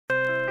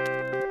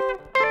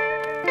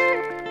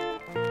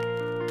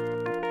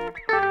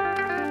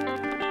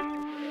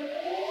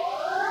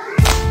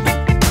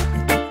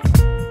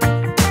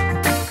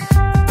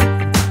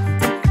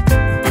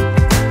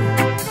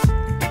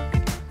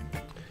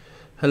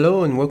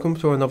Hello and welcome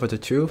to another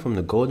tutorial from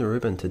the Golden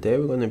Ribbon. Today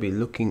we're going to be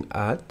looking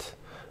at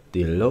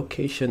the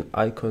location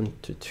icon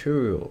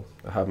tutorial.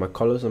 I have my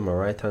colors on my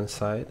right hand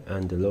side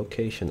and the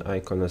location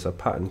icon as a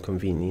pattern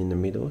conveniently in the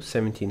middle,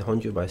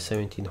 1700 by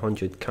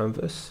 1700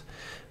 canvas.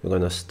 We're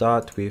going to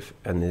start with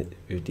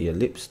the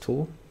ellipse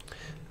tool,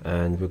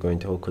 and we're going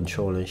to hold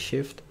Control and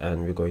Shift,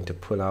 and we're going to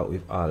pull out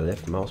with our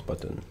left mouse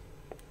button.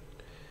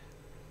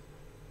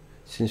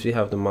 Since we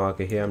have the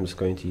marker here, I'm just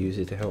going to use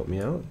it to help me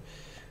out.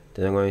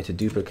 Then I'm going to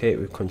duplicate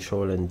with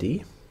Control and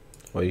D,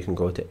 or you can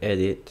go to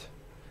Edit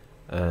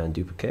and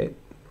Duplicate.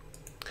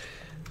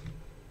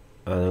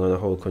 And I'm going to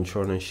hold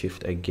Control and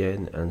Shift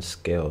again and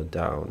scale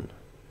down.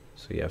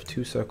 So you have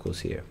two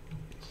circles here.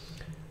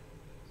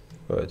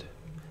 Good.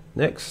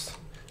 Next,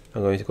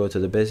 I'm going to go to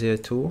the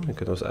Bezier tool. You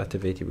can also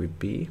activate it with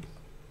B.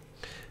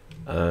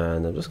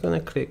 And I'm just going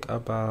to click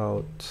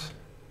about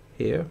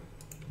here.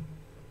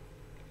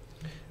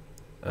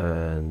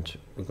 And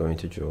we're going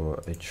to draw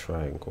a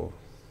triangle.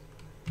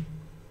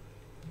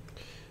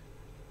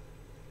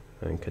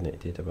 And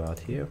connect it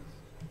about here,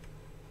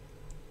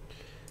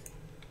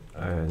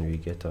 and we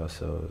get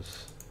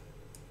ourselves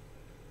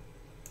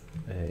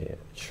a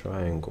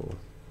triangle.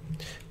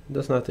 It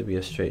doesn't have to be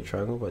a straight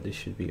triangle, but this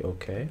should be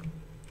okay.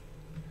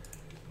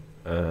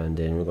 And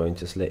then we're going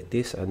to select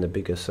this and the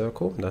bigger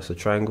circle, that's the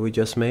triangle we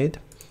just made,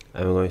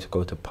 and we're going to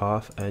go to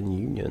Path and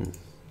Union.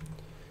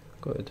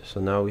 Good. So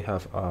now we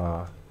have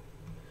our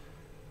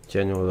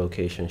general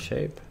location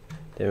shape.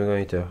 Then we're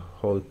going to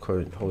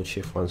hold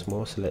Shift once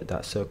more, select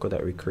that circle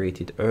that we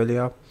created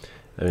earlier,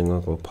 and we're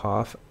going to go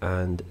Path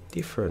and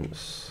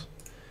Difference.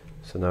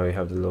 So now we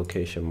have the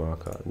location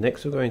marker.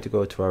 Next we're going to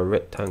go to our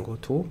rectangle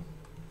tool,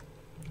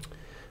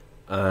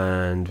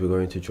 and we're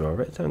going to draw a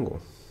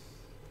rectangle.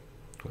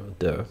 Oh,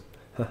 duh.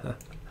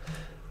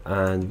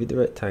 And with the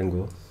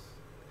rectangle,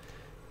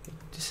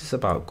 this is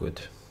about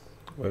good.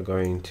 We're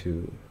going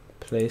to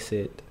place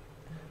it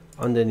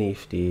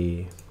underneath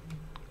the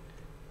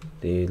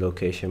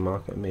location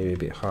marker. Maybe a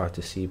bit hard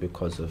to see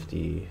because of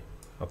the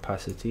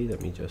opacity.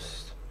 Let me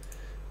just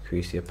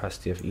increase the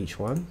opacity of each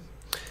one,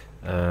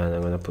 and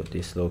I'm going to put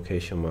this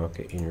location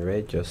marker in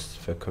red just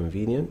for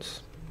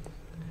convenience.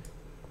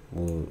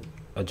 We'll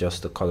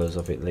adjust the colors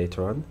of it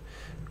later on.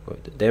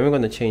 Good. Then we're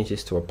going to change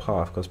this to a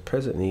path, because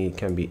presently it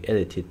can be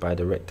edited by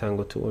the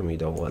rectangle tool, and we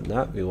don't want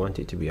that. We want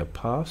it to be a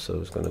path, so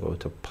it's going to go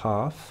to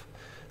Path,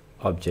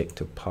 Object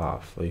to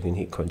Path, or you can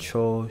hit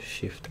Control,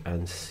 Shift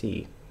and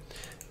C.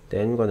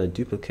 Then we're going to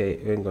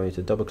duplicate, we're going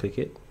to double click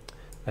it,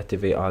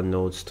 activate our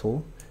nodes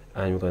tool,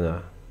 and we're going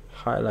to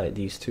highlight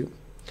these two.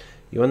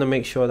 You want to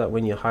make sure that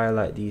when you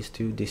highlight these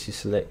two, this is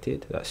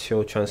selected. That's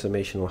show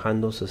transformational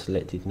handles for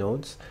selected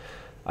nodes.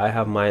 I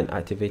have mine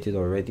activated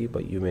already,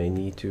 but you may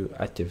need to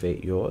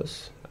activate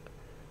yours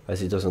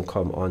as it doesn't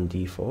come on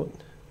default.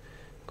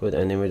 Good.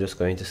 And then we're just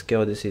going to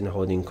scale this in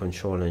holding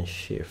Control and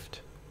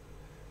Shift,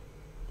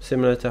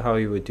 similar to how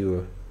you would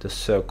do the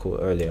circle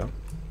earlier.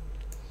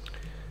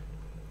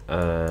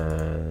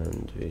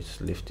 And we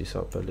just lift this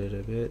up a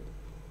little bit,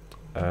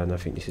 and I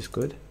think this is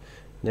good.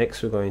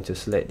 Next we're going to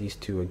select these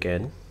two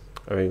again,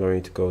 and we're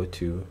going to go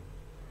to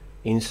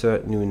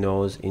Insert New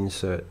Nodes,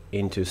 Insert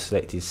into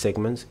Selected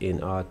Segments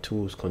in our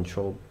Tools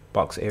control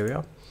box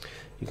area.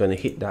 You're going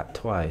to hit that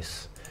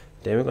twice.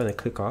 Then we're going to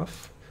click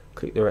off,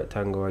 click the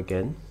rectangle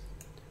again,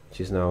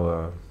 which is now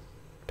a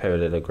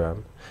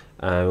parallelogram,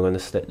 and we're going to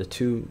select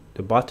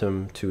the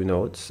bottom two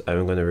nodes, and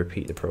we're going to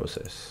repeat the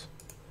process.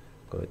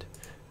 Good.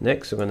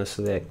 Next we're going to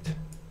select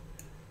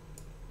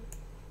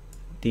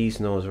these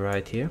nodes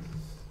right here.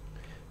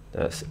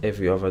 That's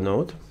every other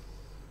node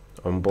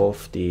on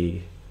both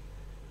the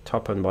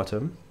top and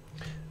bottom.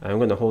 I'm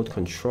going to hold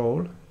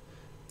Control,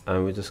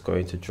 and we're just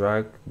going to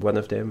drag one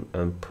of them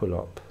and pull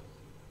up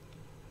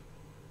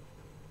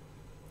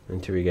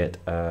until we get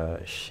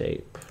a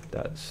shape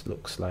that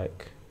looks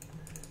like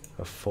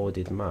a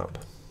folded map.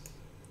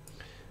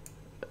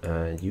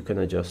 And you can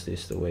adjust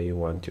this the way you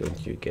want to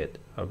until you get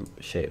a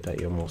shape that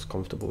you're most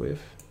comfortable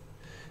with.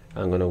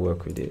 I'm going to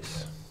work with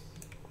this,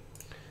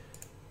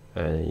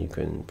 and you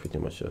can pretty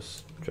much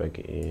just drag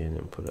it in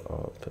and pull it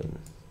up and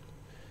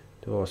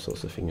do all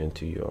sorts of things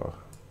until you're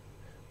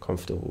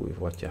comfortable with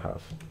what you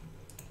have.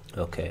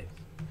 Okay,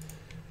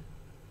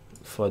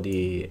 for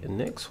the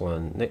next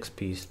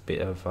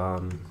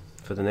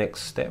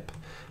step,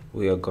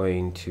 we are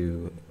going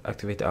to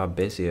activate our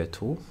Bezier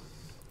tool,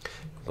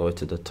 go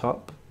to the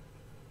top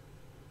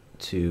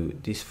to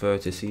this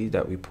vertice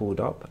that we pulled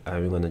up,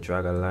 and we're going to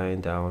drag a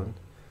line down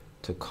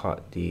to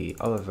cut the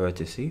other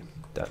vertice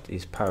that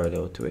is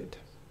parallel to it,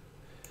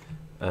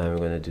 and we're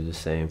going to do the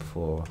same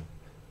for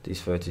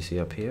this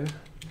vertice up here.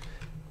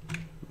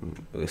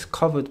 It's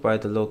covered by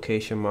the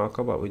location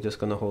marker, but we're just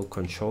going to hold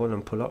Control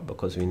and pull up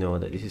because we know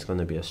that this is going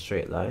to be a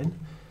straight line,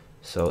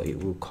 so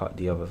it will cut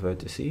the other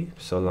vertice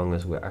so long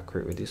as we're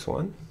accurate with this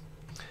one.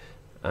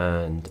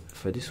 And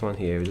for this one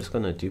here, we're just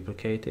going to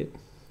duplicate it,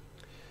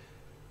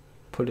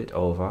 pull it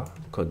over,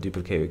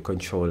 duplicate with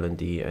Control and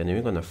D, and then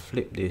we're going to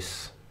flip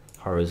this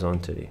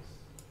horizontally.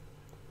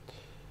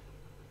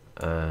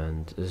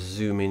 and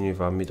zoom in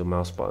with our middle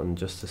mouse button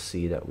just to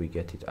see that we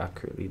get it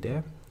accurately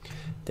there.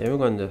 Then we're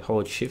going to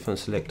hold shift and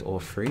select all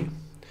three.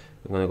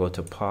 We're going to go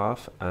to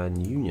path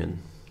and union.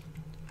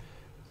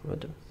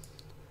 Good.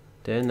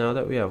 Then now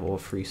that we have all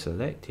three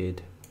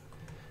selected,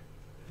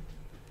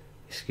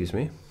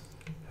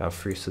 have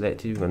three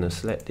selected, we're going to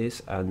select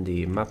this and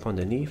the map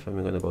underneath, and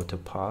we're going to go to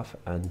path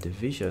and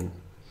division.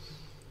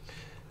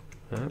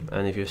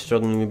 And if you're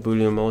struggling with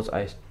Boolean modes,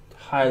 I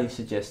highly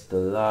suggest the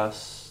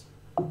last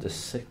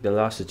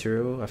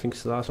tutorial. I think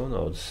it's the last one,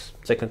 or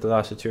second to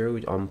last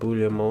tutorial on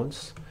Boolean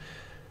modes.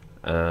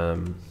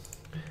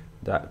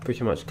 That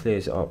pretty much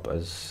clears it up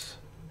as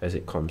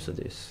it comes to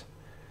this.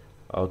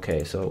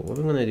 Okay, so what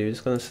we're going to do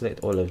is going to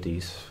select all of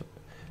these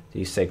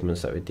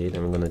segments that we did,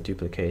 and we're going to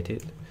duplicate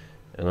it.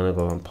 I'm going to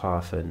go on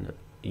path and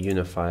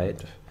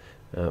unified.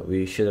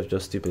 We should have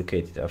just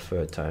duplicated it a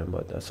third time,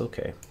 but that's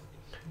okay.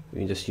 We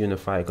can just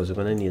unify it because we're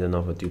going to need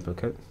another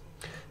duplicate,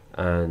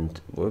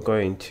 and we're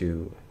going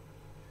to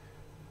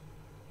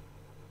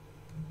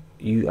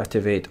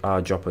activate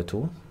our dropper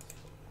tool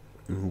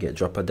and get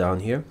dropper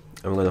down here,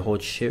 and we're going to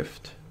hold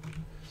shift.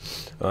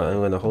 I'm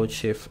going to hold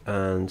shift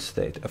and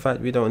select. In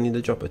fact, we don't need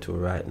the dropper tool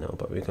right now,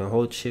 but we can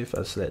hold shift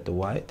and select the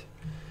white,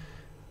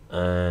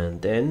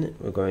 and then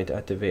we're going to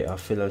activate our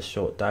fill and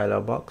stroke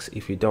dialog box.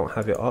 If you don't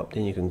have it up,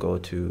 then you can go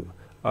to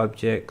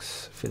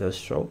objects, fill and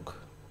stroke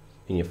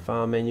in your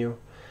file menu,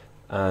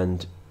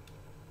 and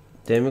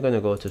then we're going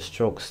to go to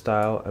stroke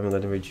style, and we're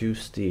going to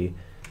reduce the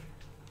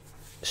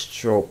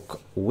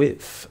stroke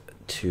width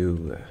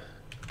to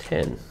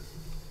 10.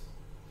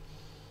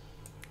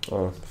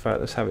 Oh, in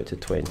fact, let's have it to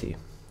 20.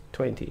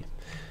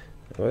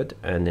 Good,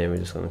 and then we're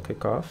just going to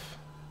click off,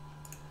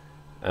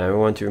 and we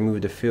want to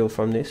remove the fill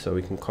from this, so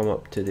we can come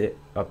up to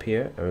up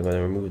here, and we're going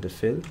to remove the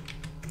fill.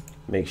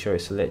 Make sure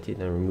it's selected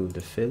and remove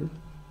the fill.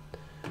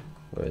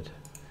 Good.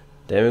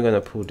 Then we're going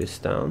to pull this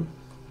down,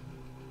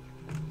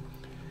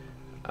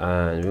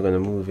 and we're going to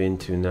move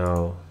into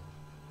now.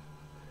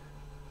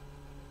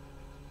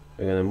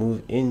 We're going to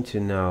move into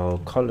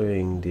now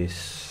coloring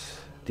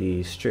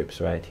these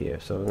strips right here.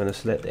 So we're going to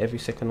select every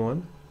second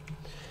one,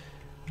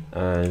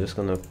 and just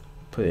going to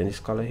put in this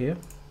color here,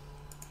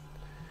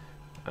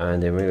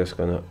 and then we're just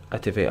going to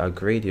activate our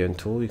gradient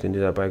tool. You can do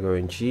that by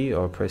going G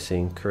or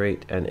pressing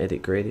create and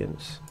edit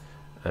gradients,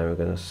 and we're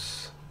going to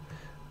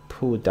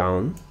pull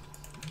down,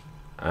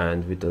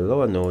 and with the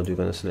lower node we're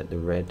going to select the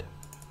red,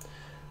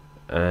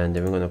 and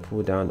then we're going to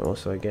pull down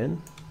also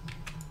again,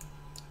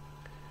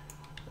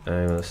 and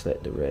I'm going to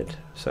select the red.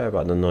 Sorry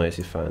about the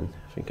noisy fan,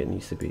 I think it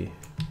needs to be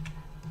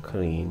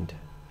cleaned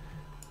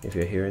if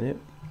you're hearing it.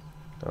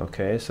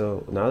 Okay,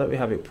 so now that we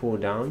have it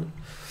pulled down,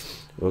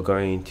 we're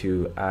going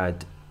to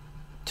add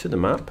to the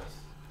map,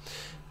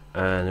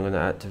 and I'm going to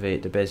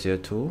activate the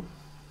Bezier tool,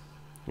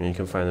 and you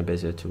can find the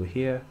Bezier tool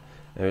here,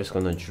 and we're just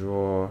going to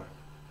draw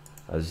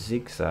a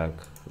zigzag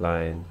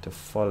line to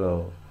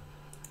follow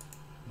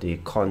the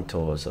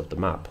contours of the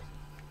map.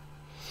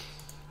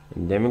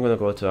 And then we're going to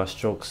go to our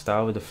stroke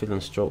style with the fill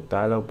and stroke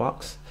dialog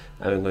box,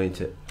 and we're going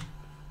to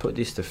put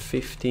this to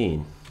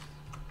 15.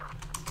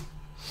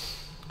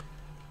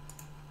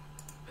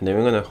 And then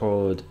we're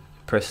going to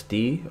press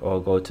D or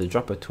go to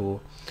dropper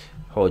tool,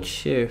 hold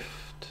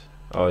shift.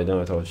 Oh, you don't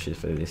have to hold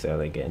shift for this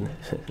L again.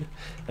 And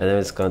then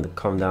it's going to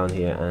come down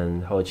here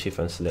and hold shift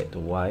and select the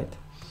white.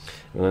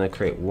 We're going to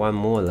create one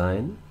more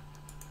line,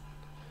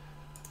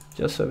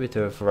 just for a bit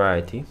of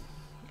variety,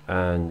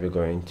 and we're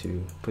going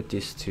to put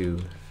this to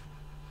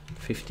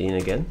 15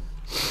 again,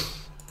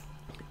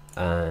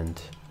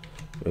 and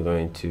we're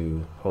going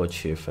to hold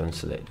shift and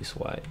select this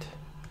white.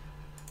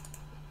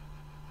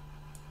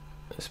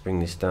 Let's bring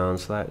this down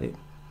slightly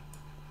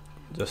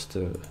just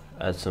to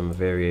add some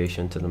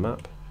variation to the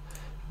map.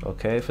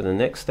 Okay, for the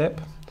next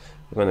step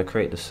we're going to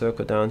create the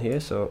circle down here,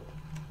 so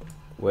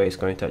where it's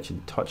going to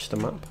actually touch the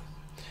map.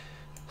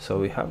 So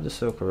we have the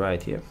circle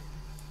right here.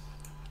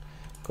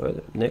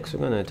 Good. Next we're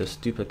going to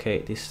just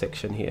duplicate this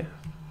section here,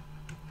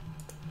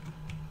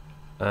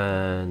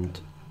 and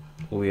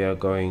we are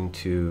going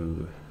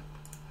to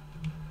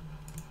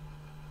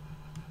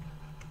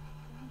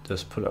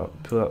just pull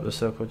up the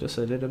circle just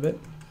a little bit,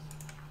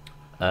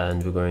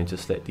 and we're going to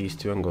select these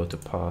two and go to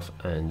path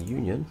and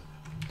union.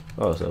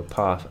 Oh, so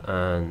path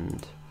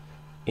and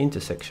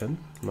intersection,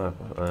 my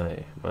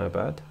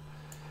bad.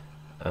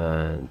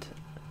 And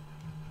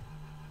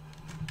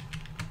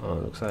oh,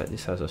 looks like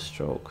this has a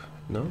stroke.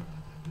 No,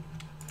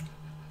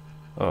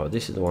 oh,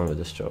 this is the one with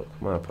the stroke,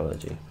 my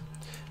apology.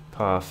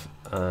 Path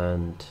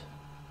and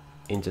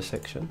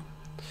intersection.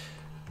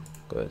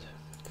 Good.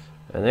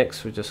 And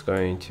next we're just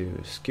going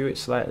to skew it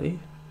slightly.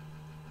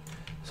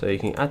 So you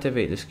can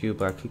activate the skew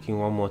by clicking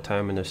one more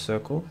time in the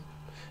circle,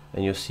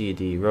 and you'll see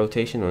the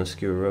rotation on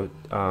skew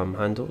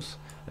handles,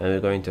 and we're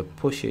going to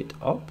push it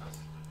up.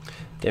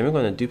 Then we're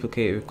going to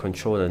duplicate it with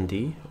Control and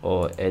D,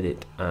 or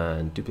edit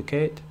and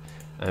duplicate,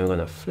 and we're going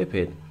to flip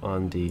it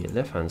on the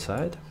left hand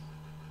side,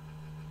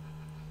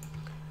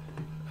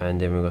 and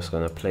then we're just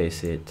going to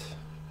place it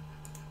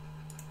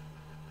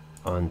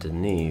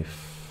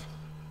underneath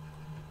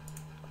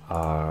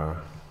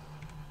our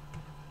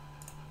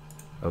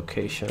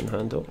location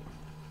handle.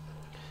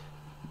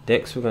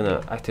 Next we're going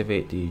to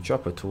activate the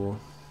dropper tool.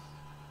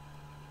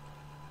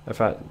 In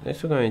fact,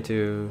 next we're going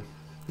to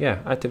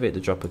activate the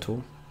dropper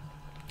tool,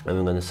 and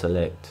we're going to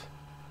select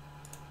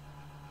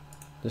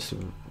this.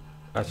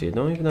 Actually, you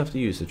don't even have to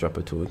use the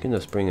dropper tool. We can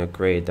just bring a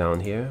gray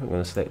down here. We're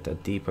going to select a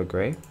deeper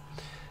gray,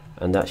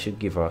 and that should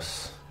give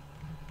us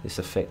this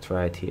effect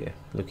right here,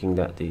 looking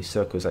that the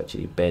circle is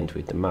actually bent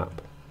with the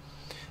map.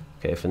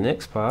 Okay, for the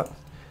next part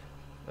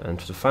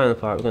and for the final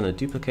part, we're going to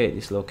duplicate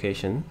this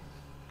location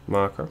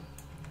marker,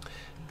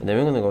 and then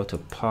we're going to go to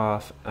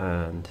path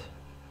and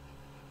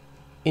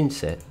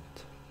inset,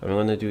 and we're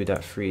going to do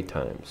that 3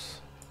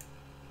 times.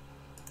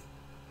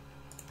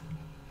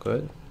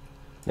 Good.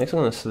 Next, I'm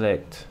going to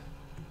select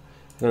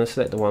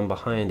the one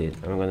behind it,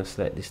 and I'm going to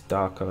select this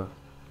darker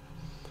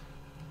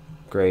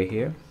gray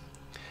here.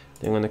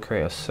 Then I'm going to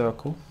create a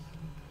circle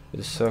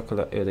with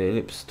the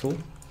ellipse tool.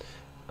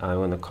 I'm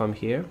going to come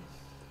here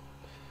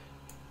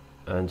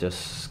and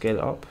just scale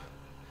it up,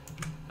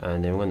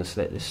 and then we're going to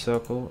select this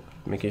circle,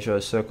 making sure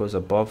the circle is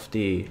above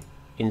the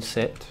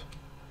inset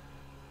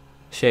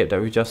shape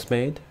that we just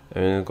made,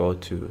 and we're going to go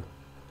to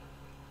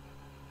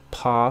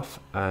path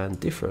and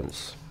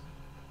difference.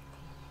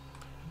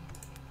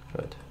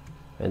 Good.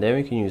 And then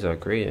we can use our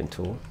gradient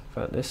tool. In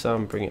fact, let's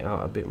bring it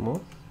out a bit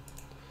more.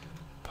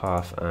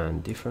 Path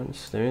and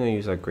difference. Then we're going to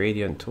use our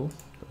gradient tool.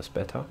 That's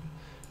better.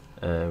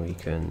 And we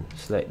can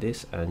select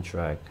this and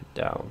drag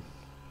down.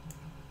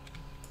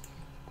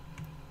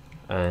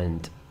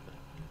 And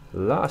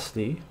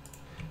lastly,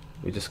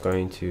 we're just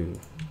going to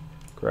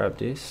grab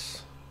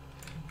this,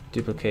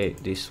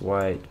 duplicate this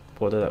white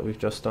border that we've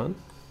just done.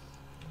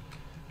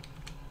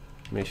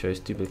 Make sure it's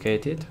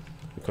duplicated.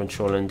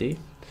 Control and D.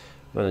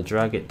 We're going to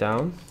drag it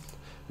down.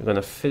 We're going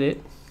to fill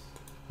it,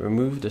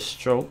 remove the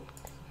stroke,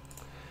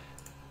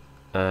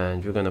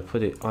 and we're going to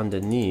put it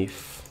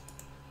underneath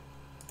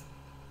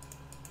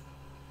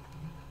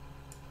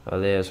our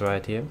layers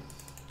right here.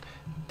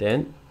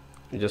 Then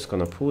we're just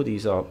going to pull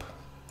these up,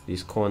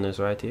 these corners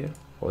right here,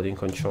 holding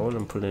control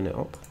and pulling it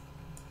up,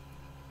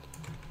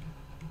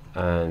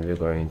 and we're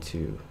going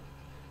to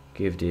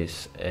give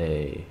this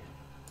a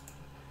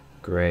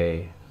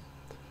gray,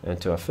 and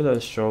to our fill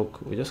and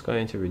stroke we're just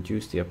going to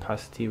reduce the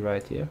opacity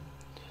right here,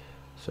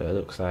 so it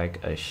looks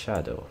like a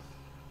shadow.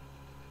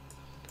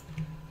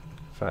 In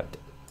fact,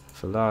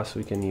 for last,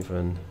 we can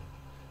even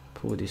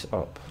pull this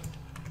up.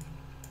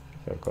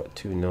 I've got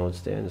 2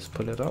 nodes there, and just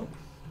pull it up.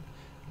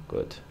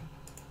 Good.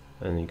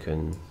 And you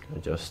can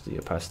adjust the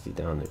opacity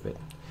down a bit.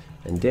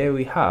 And there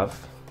we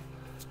have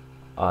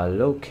our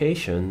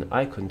location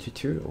icon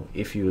tutorial.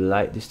 If you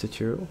like this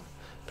tutorial,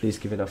 please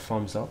give it a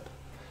thumbs up.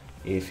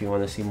 If you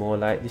want to see more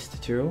like this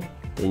tutorial,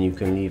 then you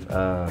can leave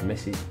a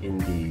message in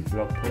the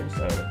blog post.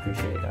 I would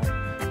appreciate that.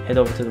 Head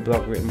over to the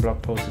written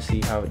blog post to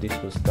see how this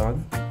was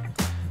done.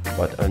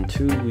 But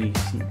until we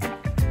see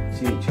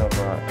each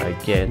other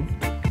again,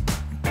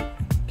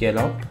 get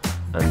up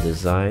and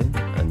design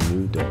a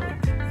new dawn.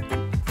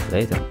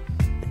 Later.